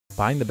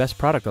Buying the best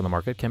product on the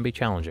market can be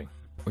challenging,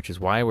 which is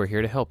why we're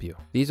here to help you.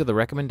 These are the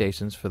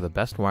recommendations for the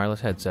best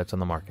wireless headsets on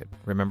the market.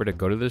 Remember to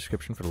go to the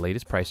description for the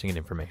latest pricing and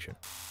information.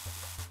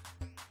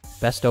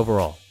 Best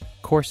overall,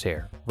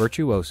 Corsair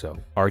Virtuoso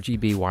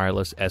RGB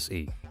Wireless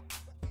SE.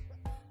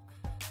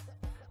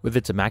 With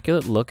its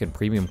immaculate look and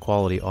premium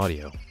quality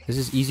audio, this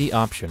is easy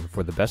option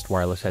for the best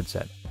wireless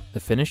headset. The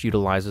finish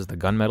utilizes the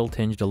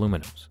gunmetal-tinged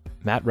aluminums,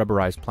 matte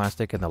rubberized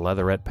plastic, and the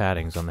leatherette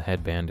paddings on the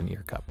headband and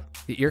earcup.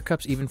 The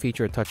earcups even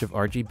feature a touch of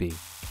RGB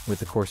with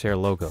the Corsair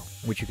logo,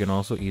 which you can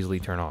also easily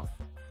turn off.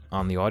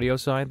 On the audio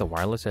side, the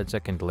wireless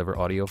headset can deliver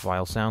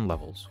audiophile sound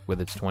levels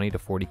with its 20 to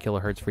 40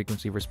 kHz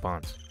frequency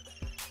response.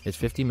 Its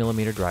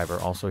 50mm driver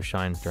also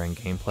shines during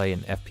gameplay in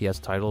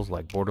FPS titles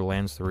like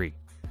Borderlands 3.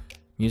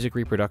 Music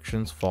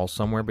reproductions fall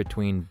somewhere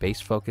between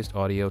bass-focused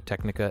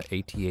Audios-Technica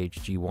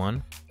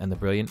ATH-G1 and the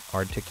brilliant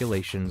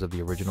articulations of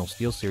the original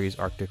SteelSeries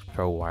Arctis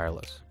Pro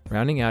Wireless.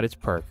 Rounding out its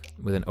perk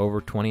with an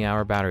over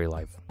 20-hour battery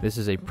life, this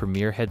is a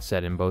premier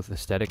headset in both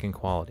aesthetic and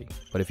quality.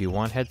 But if you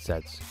want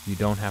headsets, you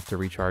don't have to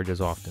recharge as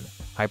often.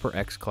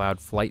 HyperX Cloud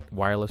Flight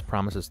Wireless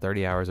promises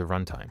 30 hours of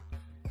runtime,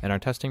 and our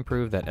testing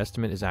proved that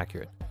estimate is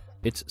accurate.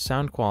 Its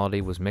sound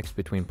quality was mixed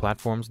between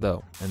platforms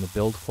though, and the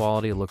build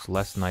quality looks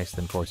less nice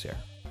than Corsair.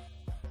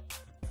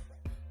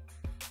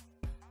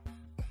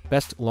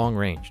 Best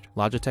long-ranged,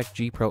 Logitech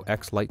G Pro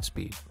X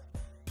Lightspeed.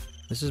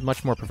 This is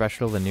much more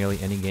professional than nearly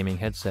any gaming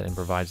headset and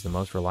provides the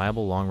most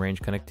reliable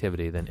long-range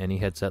connectivity than any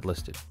headset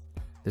listed.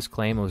 This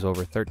claim was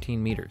over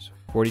 13 meters,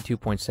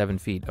 42.7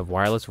 feet of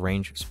wireless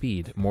range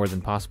speed, more than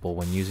possible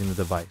when using the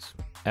device,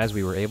 as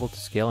we were able to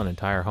scale an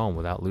entire home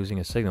without losing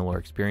a signal or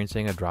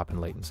experiencing a drop in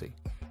latency.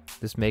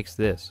 This makes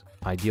this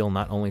ideal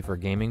not only for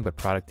gaming but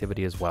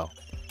productivity as well.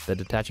 The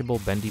detachable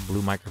bendy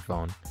blue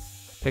microphone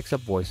picks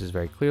up voices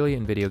very clearly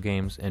in video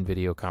games and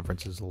video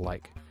conferences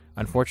alike.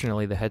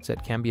 Unfortunately, the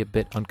headset can be a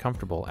bit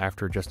uncomfortable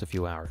after just a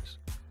few hours.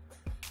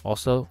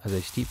 Also, as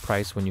a steep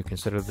price when you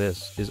consider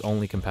this is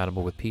only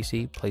compatible with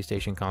PC,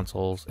 PlayStation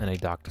consoles, and a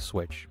dock to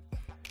switch.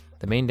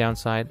 The main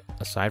downside,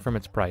 aside from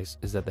its price,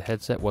 is that the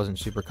headset wasn't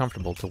super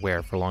comfortable to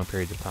wear for long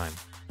periods of time.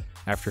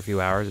 After a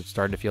few hours, it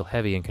started to feel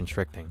heavy and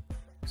constricting,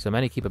 so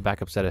many keep a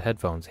backup set of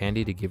headphones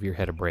handy to give your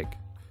head a break.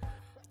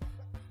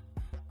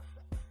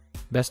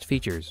 Best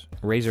features,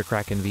 Razer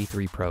Kraken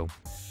V3 Pro.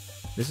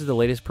 This is the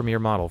latest premier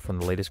model from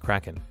the latest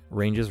Kraken,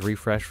 ranges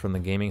refresh from the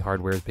gaming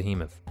hardware's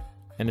behemoth.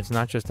 And it's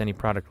not just any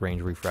product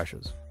range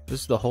refreshes.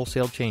 This is the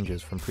wholesale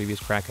changes from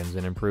previous Krakens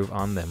and improve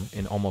on them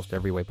in almost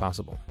every way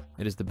possible.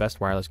 It is the best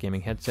wireless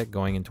gaming headset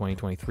going in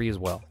 2023 as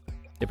well.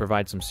 It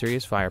provides some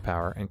serious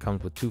firepower and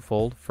comes with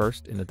twofold,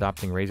 first in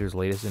adopting Razer's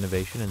latest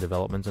innovation and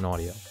developments in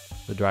audio.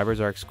 The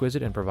drivers are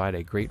exquisite and provide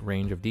a great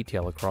range of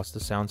detail across the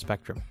sound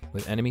spectrum,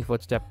 with enemy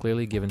footstep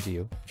clearly given to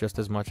you, just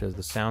as much as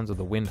the sounds of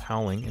the wind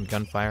howling and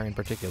gunfire in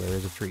particular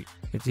is a treat.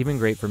 It's even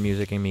great for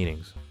music and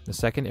meetings. The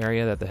second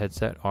area that the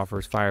headset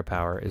offers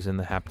firepower is in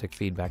the haptic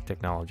feedback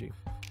technology.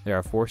 There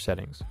are 4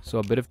 settings, so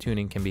a bit of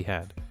tuning can be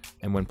had,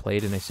 and when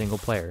played in a single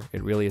player,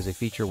 it really is a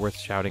feature worth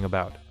shouting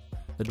about.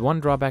 The one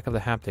drawback of the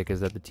haptic is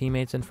that the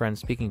teammates and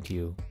friends speaking to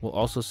you will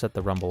also set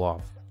the rumble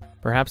off.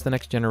 Perhaps the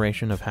next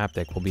generation of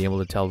haptic will be able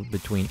to tell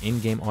between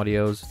in-game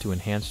audios to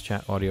enhanced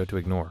chat audio to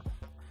ignore.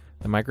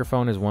 The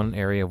microphone is one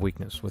area of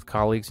weakness, with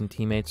colleagues and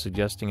teammates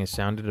suggesting it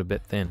sounded a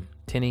bit thin,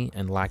 tinny,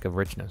 and lack of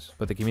richness,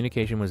 but the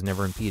communication was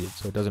never impeded,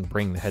 so it doesn't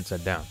bring the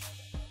headset down.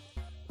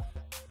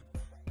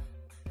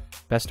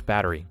 Best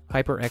battery,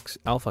 HyperX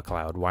Alpha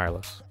Cloud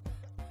Wireless.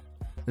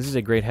 This is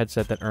a great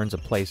headset that earns a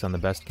place on the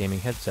best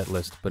gaming headset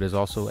list, but is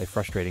also a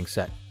frustrating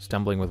set,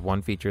 stumbling with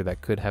one feature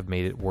that could have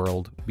made it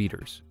world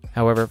beaters.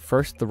 However,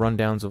 first the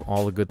rundowns of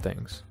all the good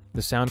things.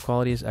 The sound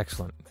quality is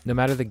excellent, no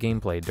matter the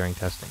gameplay during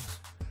testings.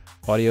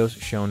 Audio's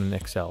shown and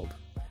excelled.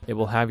 It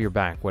will have your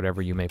back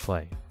whatever you may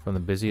play, from the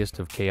busiest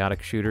of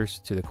chaotic shooters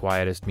to the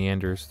quietest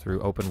meanders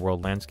through open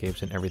world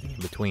landscapes and everything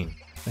in between.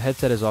 The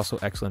headset is also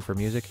excellent for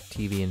music,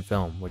 TV, and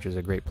film, which is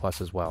a great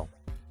plus as well.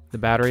 The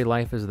battery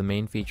life is the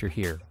main feature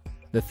here,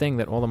 the thing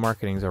that all the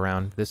marketings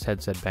around this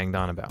headset banged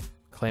on about,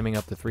 claiming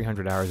up to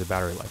 300 hours of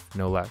battery life,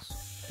 no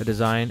less. The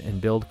design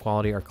and build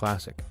quality are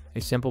classic.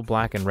 A simple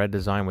black and red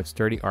design with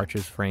sturdy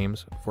arches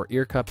frames for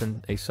ear cup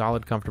and a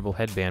solid comfortable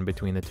headband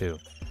between the two.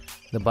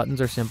 The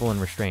buttons are simple and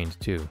restrained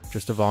too,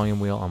 just a volume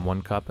wheel on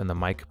one cup and the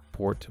mic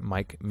port,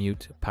 mic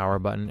mute, power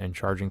button, and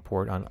charging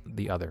port on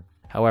the other.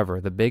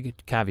 However, the big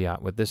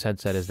caveat with this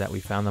headset is that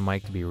we found the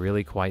mic to be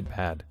really quite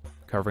bad,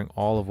 covering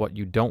all of what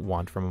you don't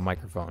want from a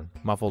microphone: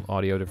 muffled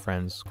audio to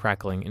friends,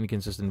 crackling,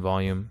 inconsistent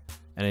volume,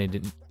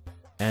 and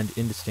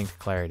indistinct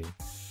clarity.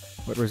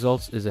 What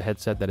results is a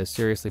headset that is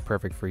seriously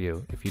perfect for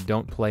you if you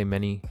don't play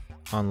many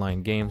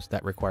online games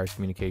that requires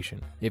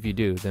communication. If you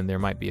do, then there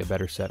might be a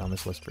better set on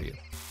this list for you.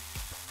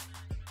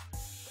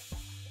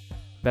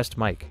 Best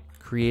mic,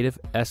 Creative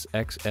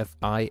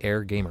SXFI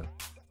Air Gamer.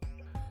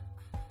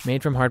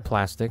 Made from hard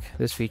plastic,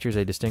 this features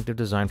a distinctive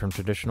design from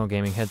traditional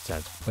gaming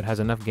headsets, but has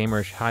enough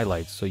gamerish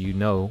highlights so you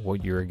know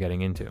what you're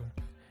getting into.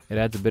 It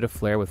adds a bit of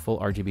flair with full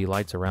RGB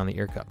lights around the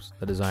earcups.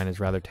 The design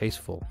is rather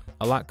tasteful.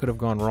 A lot could have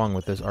gone wrong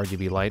with this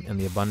RGB light and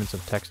the abundance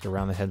of text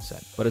around the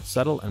headset, but it's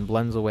subtle and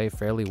blends away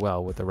fairly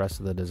well with the rest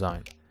of the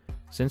design.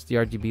 Since the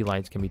RGB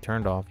lights can be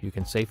turned off, you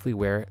can safely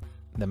wear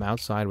them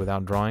outside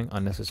without drawing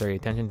unnecessary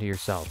attention to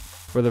yourself.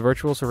 For the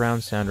virtual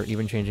surround sound or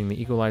even changing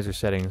the equalizer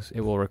settings, it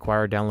will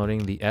require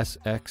downloading the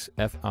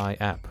SXFI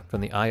app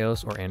from the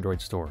iOS or Android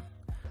store.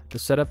 To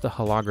set up the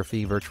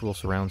holography virtual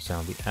surround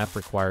sound, the app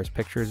requires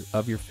pictures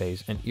of your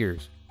face and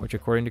ears, which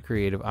according to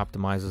Creative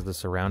optimizes the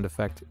surround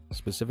effect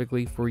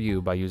specifically for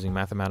you by using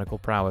mathematical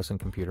prowess and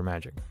computer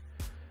magic.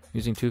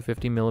 Using two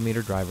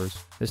 50mm drivers,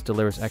 this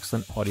delivers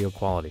excellent audio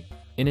quality.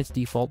 In its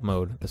default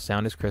mode, the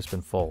sound is crisp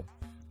and full.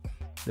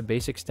 The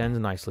bass extends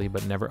nicely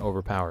but never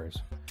overpowers,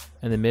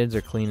 and the mids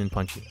are clean and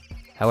punchy.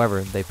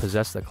 However, they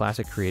possess the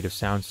classic Creative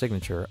sound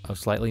signature of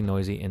slightly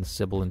noisy and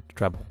sibilant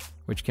treble,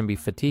 which can be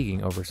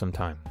fatiguing over some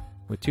time.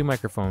 With two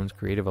microphones,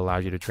 Creative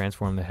allows you to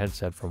transform the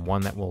headset from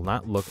one that will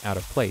not look out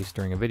of place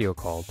during a video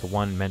call to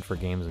one meant for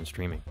games and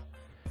streaming.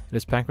 It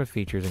is packed with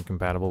features and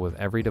compatible with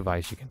every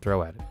device you can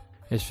throw at it.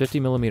 Its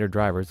 50mm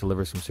drivers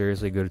deliver some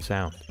seriously good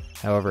sound.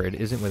 However, it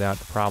isn't without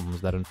the problems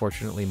that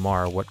unfortunately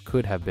mar what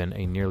could have been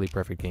a nearly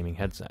perfect gaming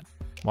headset.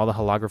 While the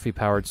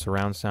holography-powered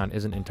surround sound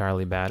isn't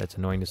entirely bad, it's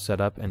annoying to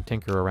set up and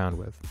tinker around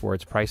with. For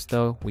its price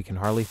though, we can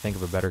hardly think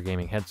of a better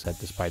gaming headset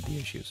despite the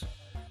issues.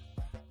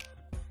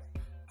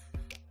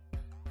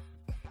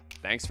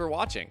 Thanks for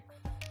watching.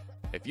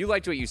 If you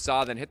liked what you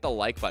saw, then hit the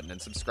like button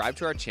and subscribe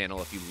to our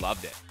channel if you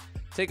loved it.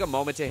 Take a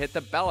moment to hit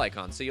the bell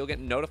icon so you'll get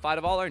notified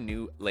of all our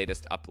new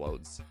latest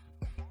uploads.